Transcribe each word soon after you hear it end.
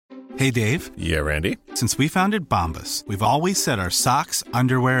Hey, Dave. Yeah, Randy? Since we founded Bombas, we've always said our socks,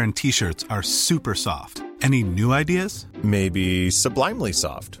 underwear, and T-shirts are super soft. Any new ideas? Maybe sublimely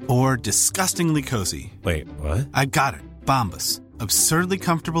soft. Or disgustingly cozy. Wait, what? I got it. Bombas. Absurdly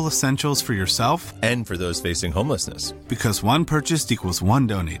comfortable essentials for yourself and for those facing homelessness. Because one purchased equals one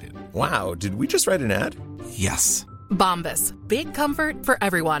donated. Wow, did we just write an ad? Yes. Bombas. Big comfort for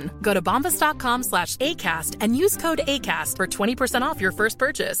everyone. Go to bombas.com/ACAST and use code ACAST for 20% off your first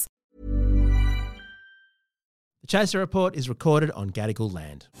purchase. The Chaser Report is recorded on Gadigal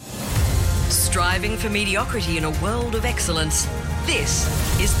land. Striving for mediocrity in a world of excellence. This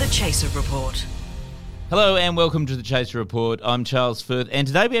is the Chaser Report. Hello and welcome to the Chaser Report. I'm Charles Firth, and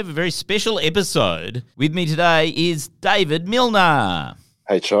today we have a very special episode. With me today is David Milner.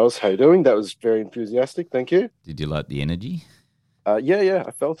 Hey Charles, how you doing? That was very enthusiastic, thank you. Did you like the energy? Yeah,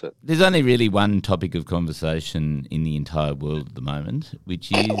 I felt it. There's only really one topic of conversation in the entire world at the moment,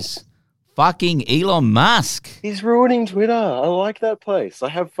 which is fucking Elon Musk. He's ruining Twitter. I like that place. I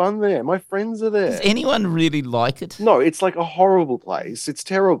have fun there. My friends are there. Does anyone really like it? No, it's like a horrible place. It's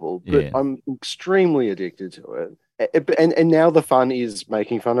terrible, but I'm extremely addicted to it. And now the fun is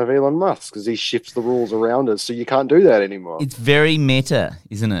making fun of Elon Musk because he shifts the rules around us, so you can't do that anymore. It's very meta,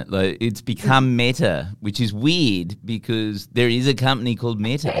 isn't it? Like, it's become meta, which is weird because there is a company called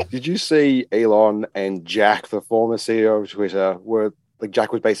Meta. Did you see Elon and Jack, the former CEO of Twitter, were like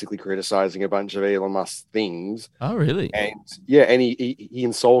Jack was basically criticizing a bunch of Elon Musk things. Oh, really? And he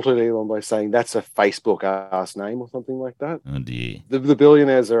insulted Elon by saying that's a Facebook ass name or something like that. Oh dear. The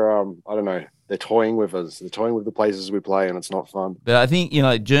billionaires are I don't know. They're toying with us. They're toying with the places we play, and it's not fun. But I think,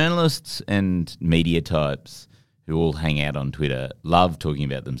 journalists and media types who all hang out on Twitter love talking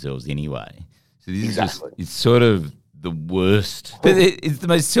about themselves anyway. So this is just, it's sort of the worst. But it's the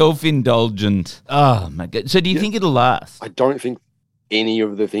most self-indulgent. Oh, my God. So do you think it'll last? I don't think any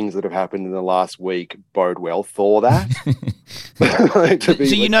of the things that have happened in the last week bode well for that. To be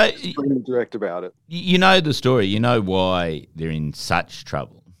extremely direct about it. You know the story. You know why they're in such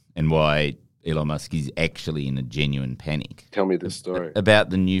trouble and why Elon Musk is actually in a genuine panic. Tell me this story. About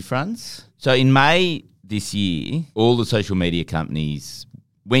the new fronts. So in May this year, all the social media companies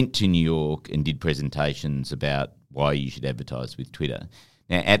went to New York and did presentations about why you should advertise with Twitter.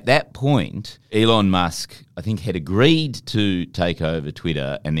 Now, at that point, Elon Musk, I think, had agreed to take over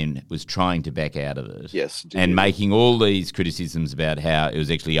Twitter and then was trying to back out of it. Yes. And making all these criticisms about how it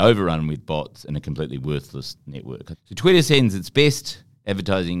was actually overrun with bots and a completely worthless network. So Twitter sends its best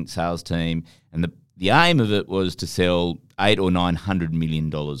advertising sales team, and the aim of it was to sell $800 or $900 million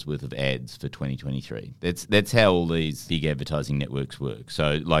worth of ads for 2023. That's how all these big advertising networks work.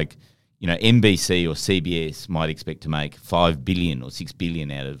 So, NBC or CBS might expect to make $5 billion or $6 billion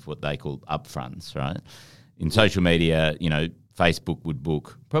out of what they call upfronts, right? In social media, Facebook would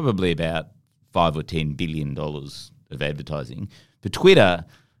book probably about $5 or $10 billion of advertising. For Twitter,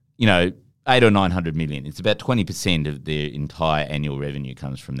 800 or 900 million. It's about 20% of their entire annual revenue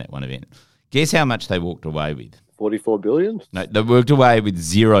comes from that one event. Guess how much they walked away with? 44 billion? No, they walked away with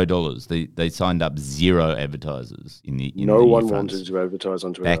 $0. They signed up zero advertisers in the No one wanted to advertise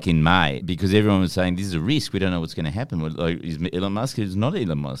on Twitter back in May because everyone was saying this is a risk. We don't know what's going to happen. Like, is Elon Musk? Is not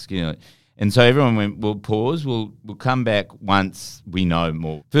Elon Musk? And so everyone went, we'll pause. We'll come back once we know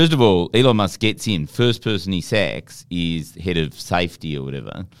more. First of all, Elon Musk gets in. First person he sacks is head of safety or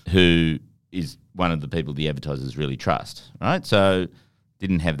whatever, who is one of the people the advertisers really trust, right? So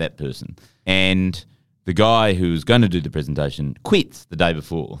didn't have that person. And the guy who was going to do the presentation quits the day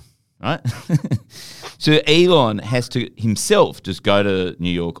before, right? So Elon has to himself just go to New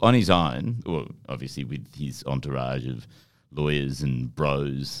York on his own, or obviously with his entourage of lawyers and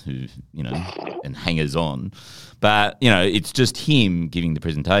bros who, and hangers on. But, it's just him giving the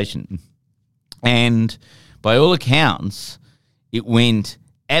presentation. And by all accounts, it went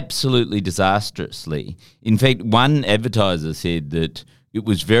absolutely disastrously. In fact, one advertiser said that it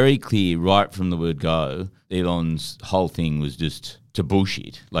was very clear right from the word go, Elon's whole thing was just to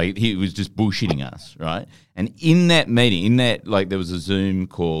bullshit. Like, he was just bullshitting us, right? And in that meeting, there was a Zoom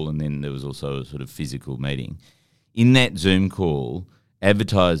call and then there was also a sort of physical meeting. In that Zoom call,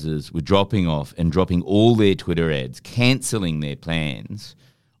 advertisers were dropping off and dropping all their Twitter ads, cancelling their plans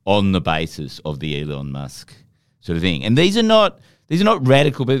on the basis of the Elon Musk sort of thing. And these are not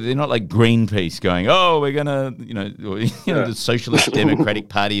radical people. They're not like Greenpeace going, we're going to, the Socialist Democratic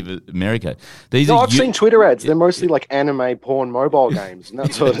Party of America. I've seen Twitter ads. They're mostly like anime, porn, mobile games and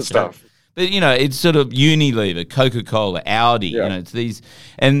that sort of stuff. But, it's sort of Unilever, Coca-Cola, Audi, it's these.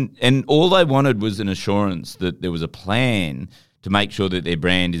 And all they wanted was an assurance that there was a plan to make sure that their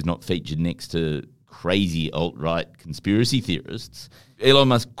brand is not featured next to crazy alt-right conspiracy theorists. Elon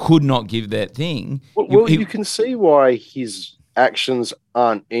Musk could not give that thing. Well, you can see why his actions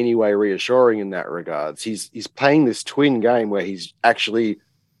aren't anyway reassuring in that regards. He's playing this twin game where he's actually,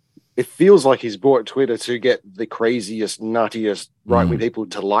 it feels like he's bought Twitter to get the craziest, nuttiest right-wing people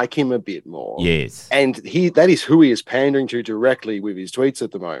to like him a bit more. Yes. And that is who he is pandering to directly with his tweets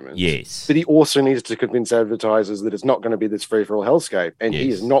at the moment. Yes. But he also needs to convince advertisers that it's not going to be this free-for-all hellscape. And he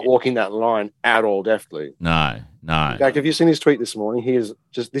is not walking that line at all deftly. No. In fact, have you seen his tweet this morning? He is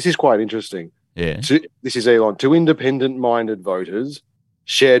just, this is quite interesting. Yeah. This is Elon. To independent-minded voters,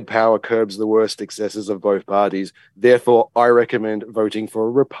 shared power curbs the worst excesses of both parties. Therefore, I recommend voting for a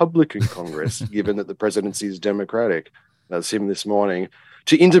Republican Congress, given that the presidency is Democratic. That's him this morning.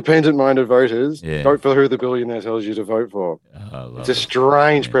 To independent-minded voters, vote for who the billionaire tells you to vote for. It's a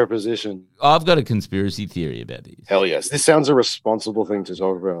strange preposition. I've got a conspiracy theory about this. Hell yes. This sounds a responsible thing to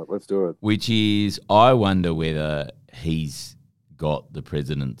talk about. Let's do it. Which is, I wonder whether he's got the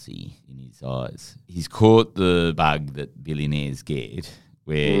presidency in his eyes. He's caught the bug that billionaires get,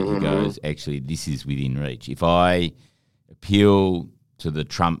 where he goes, actually, this is within reach. If I appeal to the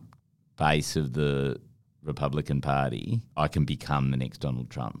Trump base of the Republican Party, I can become the next Donald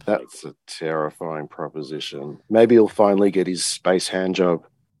Trump. That's a terrifying proposition. Maybe he'll finally get his space hand job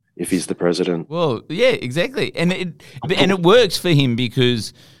if he's the president. Well, yeah, exactly. And it works for him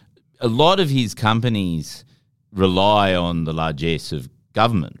because a lot of his companies rely on the largesse of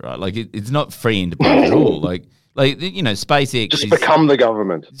government, right? Like it's not free enterprise at all. Like SpaceX just become the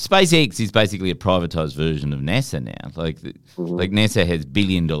government. SpaceX is basically a privatized version of NASA now. Like NASA has $1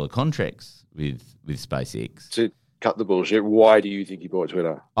 billion contracts with SpaceX. To cut the bullshit, why do you think he bought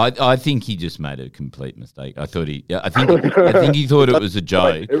Twitter? I think he just made a complete mistake. I think he thought it was a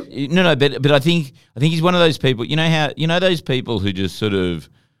joke. No, but I think he's one of those people. You know those people who just sort of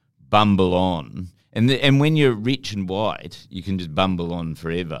bumble on. And when you're rich and white, you can just bumble on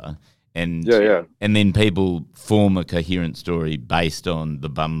forever. And then people form a coherent story based on the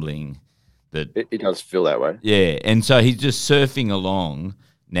bumbling. That it does feel that way. Yeah, and so he's just surfing along,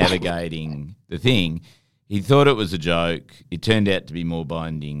 navigating the thing. He thought it was a joke. It turned out to be more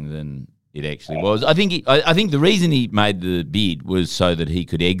binding than it actually was. I think the reason he made the bid was so that he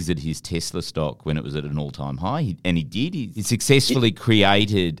could exit his Tesla stock when it was at an all-time high, and he did. He successfully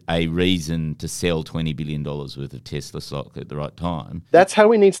created a reason to sell $20 billion worth of Tesla stock at the right time. That's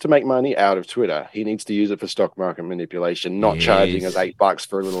how he needs to make money out of Twitter. He needs to use it for stock market manipulation, not charging us $8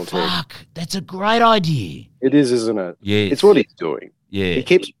 for a little tick. Fuck, that's a great idea. It is, isn't it? Yes. It's what he's doing. Yeah. He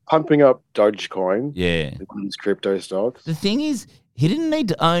keeps pumping up Dogecoin. Yeah. His crypto stocks. The thing is, he didn't need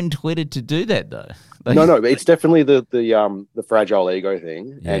to own Twitter to do that, though. No, it's definitely the fragile ego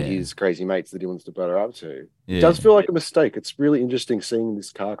thing and his crazy mates that he wants to butter up to. Yeah. It does feel like a mistake. It's really interesting seeing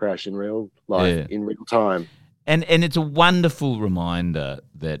this car crash in real life, in real time. And it's a wonderful reminder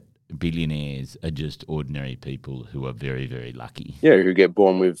that billionaires are just ordinary people who are very, very lucky. Yeah, who get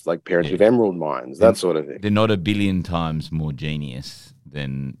born with like parents with emerald minds, that sort of thing. They're not a billion times more genius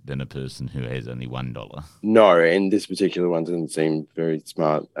than a person who has only $1. No, and this particular one doesn't seem very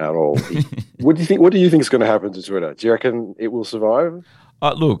smart at all. What do you think is going to happen to Twitter? Do you reckon it will survive?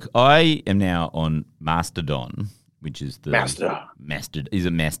 Look, I am now on Mastodon, which is the Mastodon. Is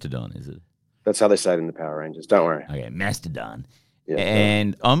it Mastodon? Is it? That's how they say it in the Power Rangers. Don't worry. Okay, Mastodon. Yeah,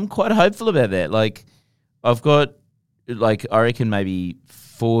 and I'm quite hopeful about that. Like, I've got, like, I reckon maybe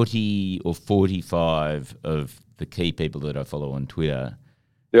 40 or 45 of the key people that I follow on Twitter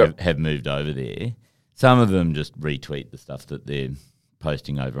have moved over there. Some of them just retweet the stuff that they're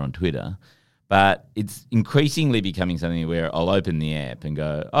posting over on Twitter. But it's increasingly becoming something where I'll open the app and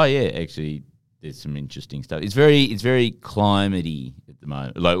go, oh, yeah, actually, there's some interesting stuff. It's very climate-y at the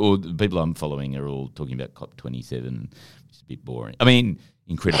moment. Like, all the people I'm following are all talking about COP27, which is a bit boring. I mean,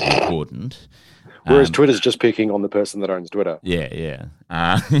 incredibly important. Whereas Twitter's just picking on the person that owns Twitter. Yeah.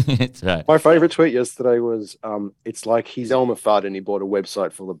 That's right. My favourite tweet yesterday was, it's like he's Elmer Fudd and he bought a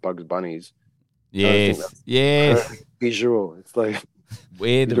website full of Bugs Bunnies. Yes. Visual. It's like...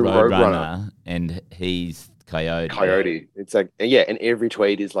 We're the Roadrunner and he's Coyote. It's like, and every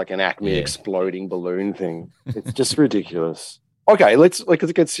tweet is like an Acme exploding balloon thing. It's just ridiculous. Okay, let's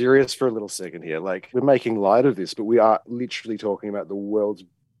get serious for a little second here. Like, we're making light of this, but we are literally talking about the world's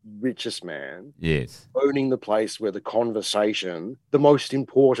richest man. Yes. Owning the place where the conversation, the most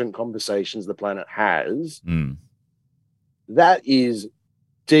important conversations the planet has, that is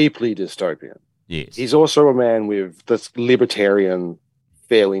deeply dystopian. Yes. He's also a man with this libertarian,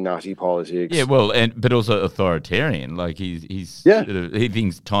 fairly nutty politics. Yeah, well, but also authoritarian. Like he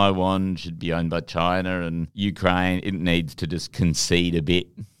thinks Taiwan should be owned by China and Ukraine, it needs to just concede a bit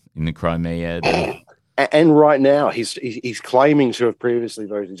in the Crimea. And right now, he's claiming to have previously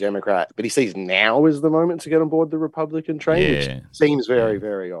voted Democrat, but he sees now is the moment to get on board the Republican train, which seems very,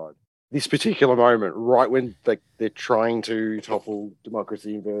 very odd. This particular moment, right when they're trying to topple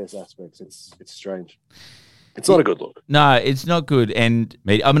democracy in various aspects, it's strange. It's not a good look. No, it's not good. And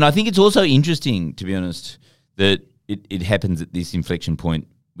I mean, I think it's also interesting, to be honest, that it happens at this inflection point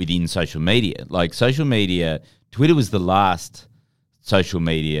within social media. Like social media, Twitter was the last social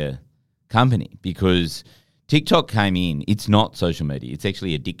media company because TikTok came in. It's not social media. It's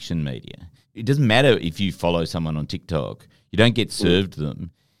actually addiction media. It doesn't matter if you follow someone on TikTok. You don't get served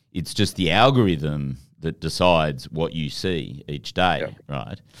them. It's just the algorithm that decides what you see each day,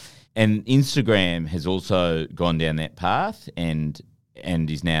 right? And Instagram has also gone down that path and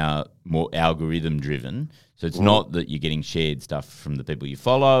is now more algorithm driven. So it's not that you're getting shared stuff from the people you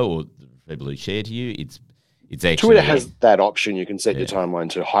follow or the people who share to you. It's actually Twitter has that option. You can set your timeline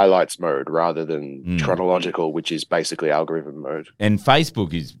to highlights mode rather than chronological, which is basically algorithm mode. And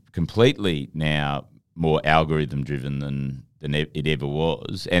Facebook is completely now more algorithm driven than it ever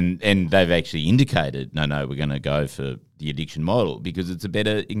was. And they've actually indicated, no, we're going to go for the addiction model because it's a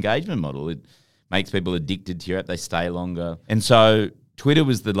better engagement model. It makes people addicted to your app. They stay longer. And so Twitter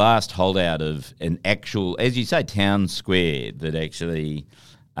was the last holdout of an actual, as you say, town square that actually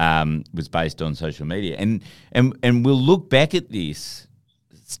was based on social media. And we'll look back at this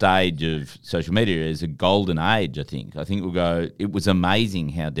stage of social media as a golden age, I think. I think we'll go, it was amazing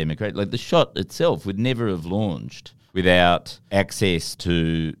how democratic, like the shot itself would never have launched without access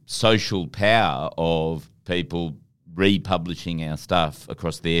to social power of people republishing our stuff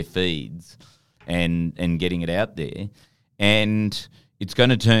across their feeds and getting it out there. And it's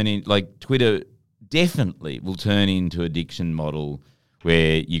going to turn in, like Twitter definitely will turn into addiction model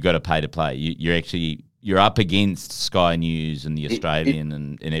where you got to pay to play. You're up against Sky News and the Australian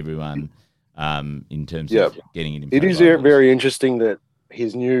and everyone in terms of getting it in. It is very interesting that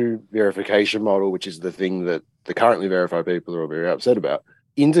his new verification model, which is the thing that the currently verified people are all very upset about,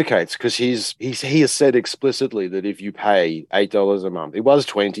 indicates, because he has said explicitly that if you pay $8 a month, it was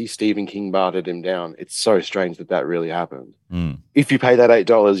 $20, Stephen King bartered him down. It's so strange that really happened. If you pay that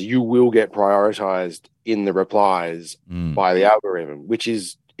 $8, you will get prioritized in the replies by the algorithm, which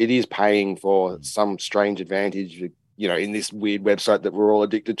is, it is paying for some strange advantage, in this weird website that we're all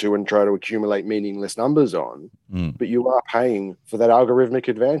addicted to and try to accumulate meaningless numbers on. But you are paying for that algorithmic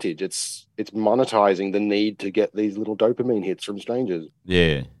advantage. It's monetizing the need to get these little dopamine hits from strangers.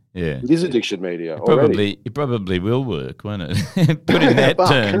 Yeah. It is addiction media. It probably will work, won't it? Put in that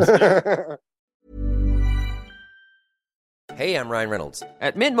terms. Hey, I'm Ryan Reynolds.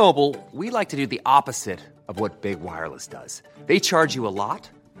 At Mint Mobile, we like to do the opposite of what Big Wireless does. They charge you a lot.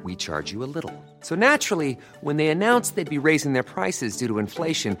 We charge you a little. So naturally, when they announced they'd be raising their prices due to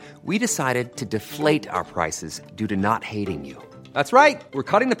inflation, we decided to deflate our prices due to not hating you. That's right. We're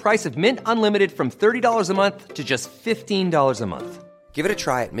cutting the price of Mint Unlimited from $30 a month to just $15 a month. Give it a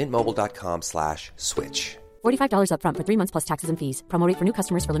try at mintmobile.com/switch. $45 up front for 3 months plus taxes and fees. Promo rate for new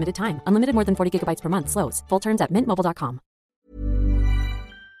customers for limited time. Unlimited more than 40 gigabytes per month. Slows full terms at mintmobile.com.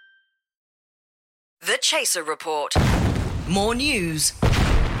 The Chaser Report. More news,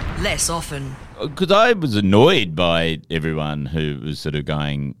 less often. Because I was annoyed by everyone who was sort of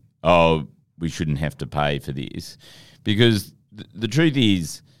going, oh, we shouldn't have to pay for this. Because the truth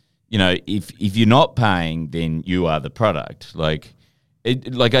is, if you're not paying, then you are the product. I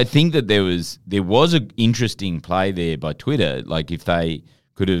think that there was an interesting play there by Twitter. Like if they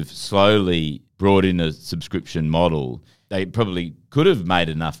could have slowly brought in a subscription model, they probably could have made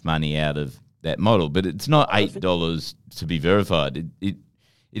enough money out of that model. But it's not $8 to be verified. It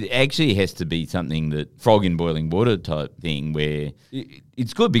actually has to be something that frog in boiling water type thing where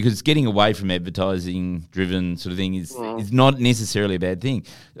it's good because it's getting away from advertising driven sort of thing is not necessarily a bad thing.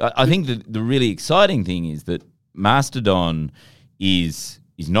 I think that the really exciting thing is that Mastodon is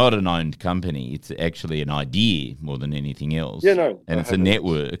not an owned company. It's actually an idea more than anything else. And it's a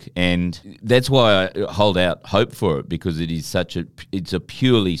network. And that's why I hold out hope for it, because it is it's a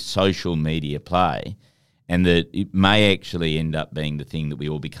purely social media play. And that it may actually end up being the thing that we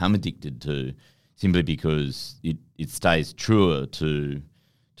all become addicted to simply because it stays truer to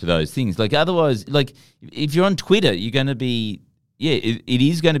those things. Like otherwise, like if you're on Twitter, you're going to be, it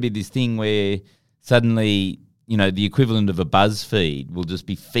is going to be this thing where suddenly, the equivalent of a BuzzFeed will just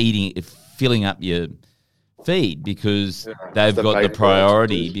be filling up your feed because they've got the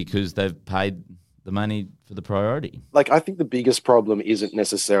priority because they've paid the money for the priority. Like, I think the biggest problem isn't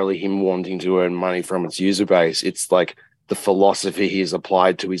necessarily him wanting to earn money from its user base. It's like the philosophy he's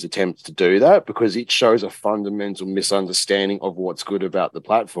applied to his attempts to do that, because it shows a fundamental misunderstanding of what's good about the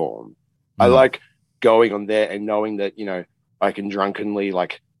platform. I like going on there and knowing that, you know, I can drunkenly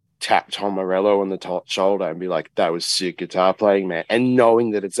like tap Tom Morello on the shoulder and be like, that was sick guitar playing, man. And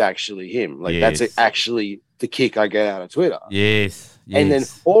knowing that it's actually him. Like that's actually the kick I get out of Twitter. Yes. And then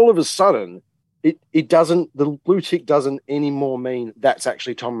all of a sudden, it doesn't, the blue tick doesn't anymore mean that's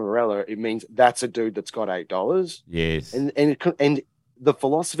actually Tom Morello. It means that's a dude that's got $8. Yes. And the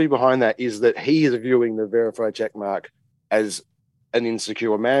philosophy behind that is that he is viewing the verified check mark as an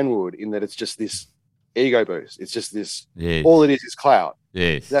insecure man would, in that it's just this ego boost. It's just this, all it is clout.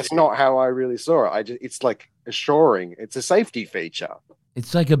 Yes. That's not how I really saw it. It's like assuring. It's a safety feature.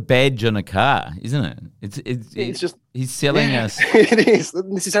 It's like a badge on a car, isn't it? It's just he's selling us. It is.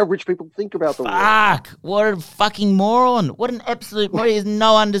 This is how rich people think about the world. Fuck! What a fucking moron! What an absolute moron! He has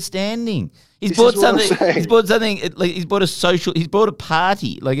no understanding. He's bought something. He's bought something. Like he's bought a social. He's bought a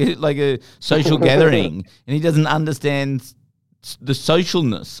party, like a social gathering, and he doesn't understand the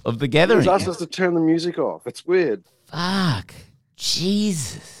socialness of the gathering. He's asked us to turn the music off. It's weird. Fuck!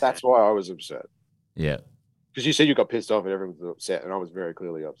 Jesus. That's why I was upset. Yeah. Because you said you got pissed off and everyone was upset, and I was very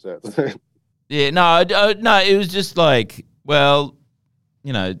clearly upset. Yeah, no, it was just like, well,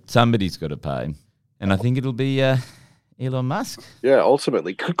 you know, somebody's got to pay, and I think it'll be Elon Musk. Yeah,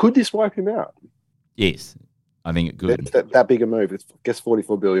 ultimately, could this wipe him out? Yes, I think it could. That big a move. I guess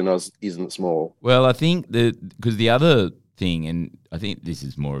 $44 billion isn't small. Well, I think because the other thing, and I think this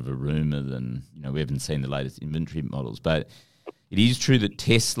is more of a rumor than, you know, we haven't seen the latest inventory models, but it is true that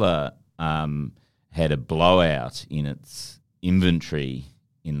Tesla had a blowout in its inventory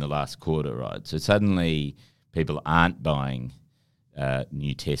in the last quarter, right? So suddenly people aren't buying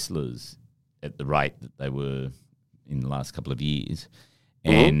new Teslas at the rate that they were in the last couple of years.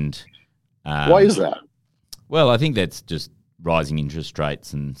 And why is that? Well, I think that's just rising interest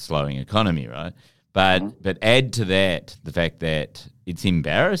rates and slowing economy, right? But add to that the fact that it's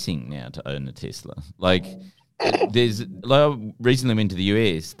embarrassing now to own a Tesla. Like, I recently went to the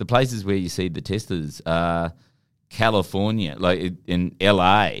US. The places where you see the Teslas are California, like in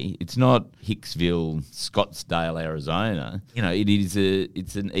LA. It's not Hicksville, Scottsdale, Arizona. You know,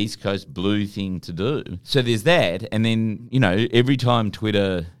 it's an East Coast blue thing to do. So there's that, and then, you know, every time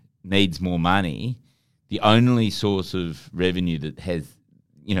Twitter needs more money, the only source of revenue that has,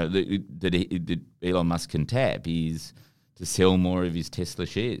 you know, that Elon Musk can tap is to sell more of his Tesla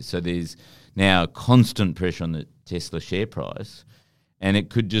shares. So there's now constant pressure on the Tesla share price, and it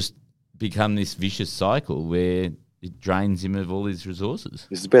could just become this vicious cycle where it drains him of all his resources.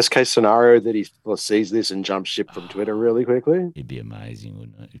 Is the best case scenario that he sees this and jumps ship from Twitter really quickly? It'd be amazing,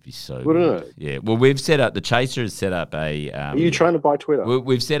 wouldn't it? It'd be so wouldn't it? Yeah. Well, we've set up, the Chaser has set up a... Are you trying to buy Twitter?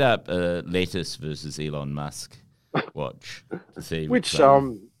 We've set up a Lettuce versus Elon Musk watch to see which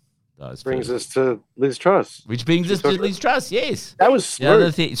brings us to Liz Truss. Which brings us to Liz Truss, yes. That was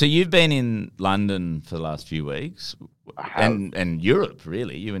smooth. So you've been in London for the last few weeks, and Europe,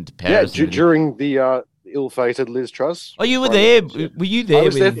 really. You went to Paris. Yeah, during the ill-fated Liz Truss. Oh, you were there? Were you there? I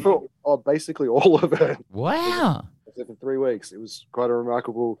was there for basically all of it. Wow. I was there for 3 weeks. It was quite a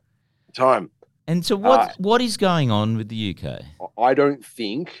remarkable time. And so what is going on with the UK? I don't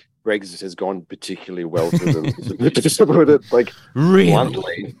think Brexit has gone particularly well for them. To put it like really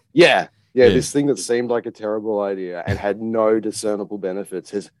bluntly. Yeah. This thing that seemed like a terrible idea and had no discernible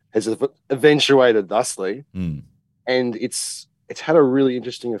benefits has eventuated thusly, and it's had a really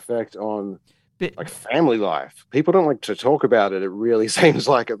interesting effect on like family life. People don't like to talk about it. It really seems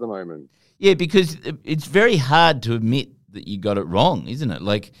like at the moment. Yeah, because it's very hard to admit that you got it wrong, isn't it?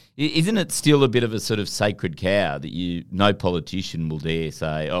 Like, isn't it still a bit of a sort of sacred cow that no politician will dare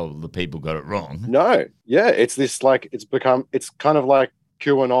say, oh, the people got it wrong? No. Yeah, it's this like, it's kind of like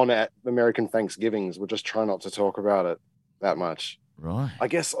QAnon at American Thanksgivings. We'll just try not to talk about it that much. Right. I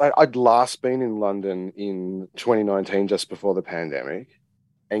guess I'd last been in London in 2019, just before the pandemic.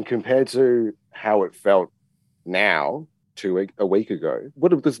 And compared to how it felt now, a week ago,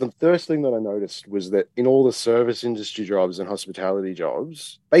 what was the first thing that I noticed was that in all the service industry jobs and hospitality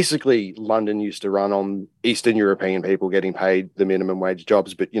jobs, basically London used to run on Eastern European people getting paid the minimum wage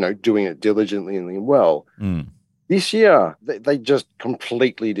jobs, but, you know, doing it diligently and well. This year, they just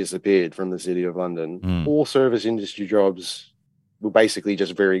completely disappeared from the city of London. All service industry jobs were basically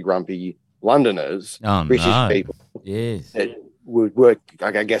just very grumpy Londoners, British people. Yes. That would work,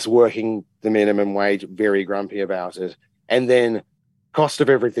 I guess, working the minimum wage, very grumpy about it. And then cost of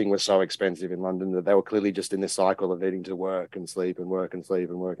everything was so expensive in London that they were clearly just in this cycle of needing to work and sleep and work and sleep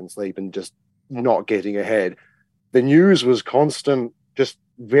and work and sleep and just not getting ahead. The news was constant, just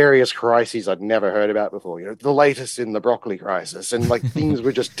various crises I'd never heard about before. You know, the latest in the broccoli crisis, and like things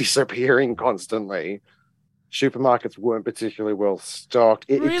were just disappearing constantly. Supermarkets weren't particularly well stocked.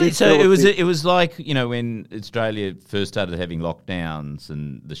 Really? So it was like, you know, when Australia first started having lockdowns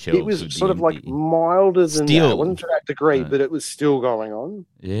and the shelves it was would sort be of like empty. milder than that. Still. It wasn't to that degree, but it was still going on.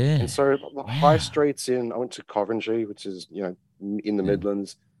 Yeah. And so the high streets I went to Coventry, which is, you know, in the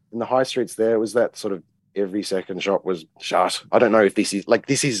Midlands, and the high streets there was that sort of every second shop was shut. I don't know if this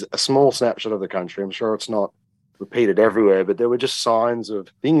is a small snapshot of the country. I'm sure it's not repeated everywhere, but there were just signs of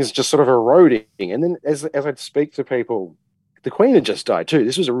things just sort of eroding. And then as I'd speak to people, the Queen had just died too.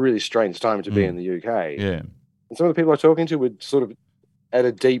 This was a really strange time to be in the UK. Yeah. And some of the people I was talking to were sort of at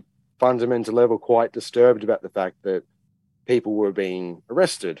a deep fundamental level quite disturbed about the fact that people were being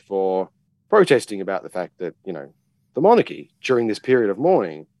arrested for protesting about the fact that, you know, the monarchy during this period of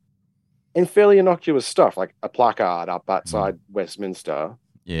mourning, and fairly innocuous stuff like a placard up outside Westminster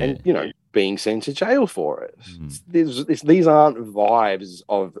and, you know, being sent to jail for it. These aren't vibes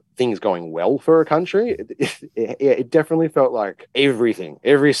of things going well for a country. It definitely felt like every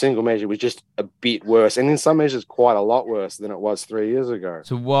single measure was just a bit worse, and in some measures quite a lot worse than it was 3 years ago.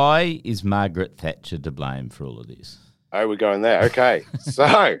 So why is Margaret Thatcher to blame for all of this? Oh, we're going there. Okay.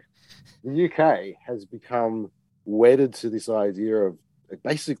 So the UK has become wedded to this idea of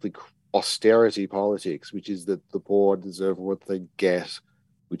basically austerity politics, which is that the poor deserve what they get,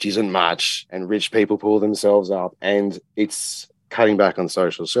 which isn't much, and rich people pull themselves up, and it's cutting back on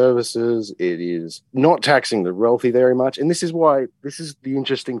social services. It is not taxing the wealthy very much. And this is the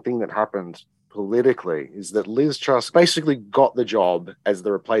interesting thing that happened politically, is that Liz Truss basically got the job as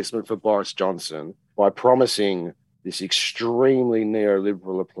the replacement for Boris Johnson by promising this extremely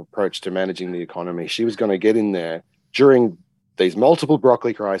neoliberal approach to managing the economy. She was going to get in there during these multiple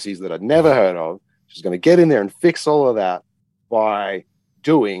broccoli crises that I'd never heard of. She's going to get in there and fix all of that by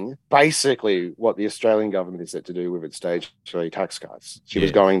doing basically what the Australian government is set to do with its stage 3 tax cuts. She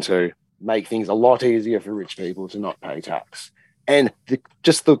was going to make things a lot easier for rich people to not pay tax. And the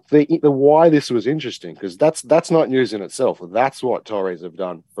why this was interesting, because that's not news in itself. That's what Tories have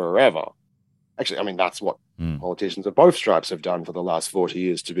done forever. Actually, I mean, that's what politicians of both stripes have done for the last 40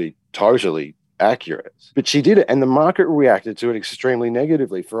 years, to be totally accurate. But she did it, and the market reacted to it extremely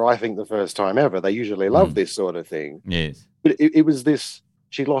negatively for, I think, the first time ever. They usually love this sort of thing. Yes. But it was this,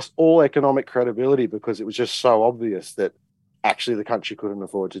 she lost all economic credibility because it was just so obvious that actually the country couldn't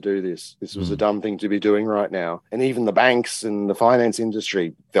afford to do this. This was a dumb thing to be doing right now. And even the banks and the finance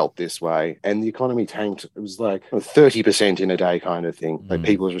industry felt this way. And the economy tanked. It was like 30% in a day kind of thing. Like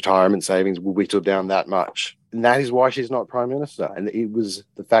people's retirement savings were whittled down that much. And that is why she's not prime minister. And it was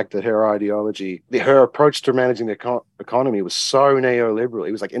the fact that her ideology, her approach to managing the economy was so neoliberal.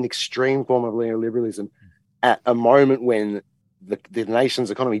 It was like an extreme form of neoliberalism at a moment when the nation's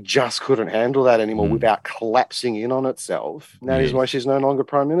economy just couldn't handle that anymore without collapsing in on itself. And that is why she's no longer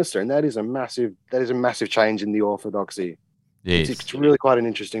prime minister. And that is a massive change in the orthodoxy. Yes. It's really quite an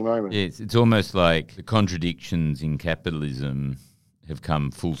interesting moment. Yes, it's almost like the contradictions in capitalism have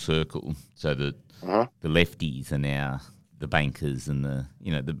come full circle, so that the lefties are now the bankers, and the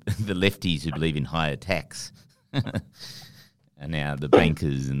lefties who believe in higher tax are now the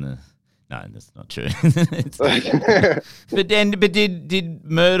bankers and the. No, that's not true. But did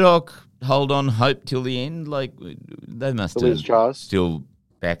Murdoch hold on hope till the end? Like, they must have still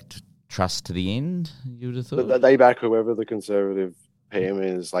backed Truss to the end, you would have thought. They back whoever the Conservative PM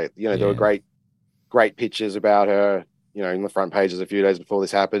is. Like, you know, there were great pictures about her, you know, in the front pages a few days before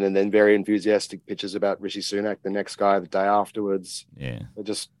this happened, and then very enthusiastic pictures about Rishi Sunak, the next guy, the day afterwards. Yeah. They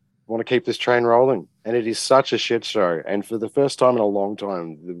just want to keep this train rolling. And it is such a shit show. And for the first time in a long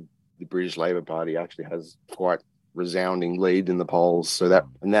time, the British Labour Party actually has quite resounding lead in the polls. So that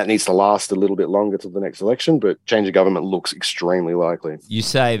needs to last a little bit longer till the next election, but change of government looks extremely likely. You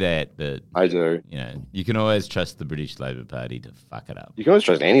say that, but I do. You know, you can always trust the British Labour Party to fuck it up. You can always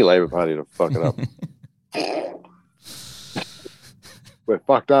trust any Labour Party to fuck it up. We're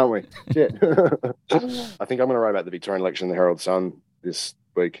fucked, aren't we? Shit. I think I'm going to write about the Victorian election in the Herald Sun this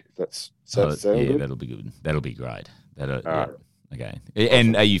week. That's good. That'll be good. That'll be great. Okay.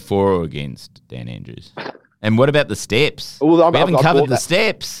 And are you for or against Dan Andrews? And what about the steps? Well, we haven't covered the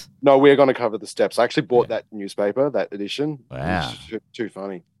steps. No, we're going to cover the steps. I actually bought that newspaper, that edition. Wow. It's too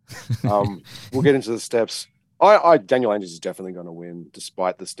funny. We'll get into the steps. Daniel Andrews is definitely going to win,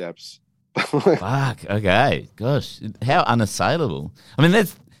 despite the steps. Fuck. Okay. Gosh, how unassailable. I mean,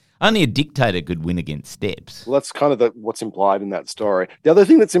 that's only a dictator could win against steps. Well, that's kind of what's implied in that story. The other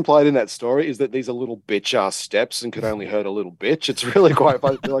thing that's implied in that story is that these are little bitch-ass steps and could only hurt a little bitch. It's really quite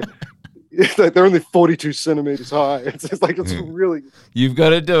funny. Like, They're only 42 centimeters high. It's just like it's really. You've got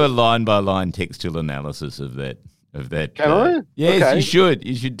to do a line by line textual analysis of that. Can I? Yes, Okay. you should.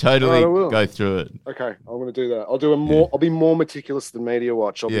 You should totally All right, go through it. Okay, I'm going to do that. I'll be more meticulous than Media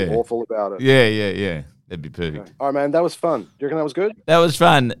Watch. I'll be awful about it. Yeah. That'd be perfect. Okay. All right, man. That was fun. Do you reckon that was good? That was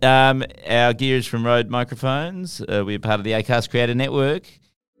fun. Our gear is from Rode Microphones. We're part of the Acast Creator Network.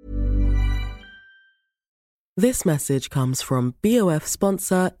 This message comes from BOF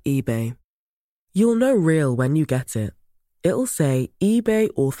sponsor eBay. You'll know real when you get it. It'll say eBay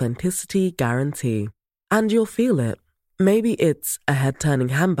Authenticity Guarantee. And you'll feel it. Maybe it's a head-turning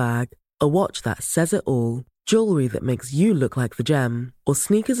handbag, a watch that says it all, jewelry that makes you look like the gem, or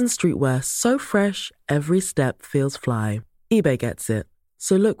sneakers and streetwear so fresh every step feels fly. eBay gets it.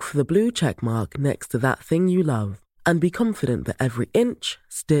 So look for the blue check mark next to that thing you love. And be confident that every inch,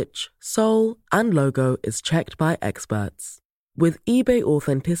 stitch, sole, and logo is checked by experts. With eBay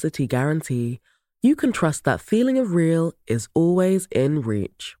Authenticity Guarantee, you can trust that feeling of real is always in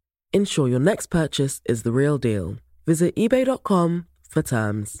reach. Ensure your next purchase is the real deal. Visit ebay.com for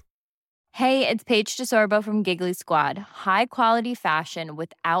terms. Hey, it's Paige DeSorbo from Giggly Squad. High quality fashion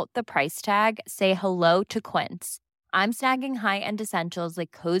without the price tag. Say hello to Quince. I'm snagging high-end essentials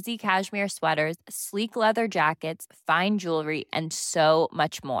like cozy cashmere sweaters, sleek leather jackets, fine jewelry, and so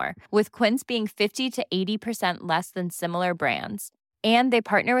much more. With Quince being 50 to 80% less than similar brands. And they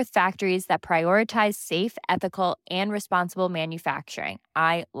partner with factories that prioritize safe, ethical, and responsible manufacturing.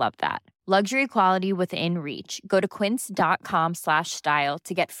 I love that. Luxury quality within reach. Go to quince.com/style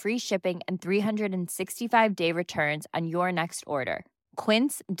to get free shipping and 365-day returns on your next order.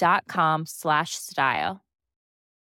 Quince.com/style.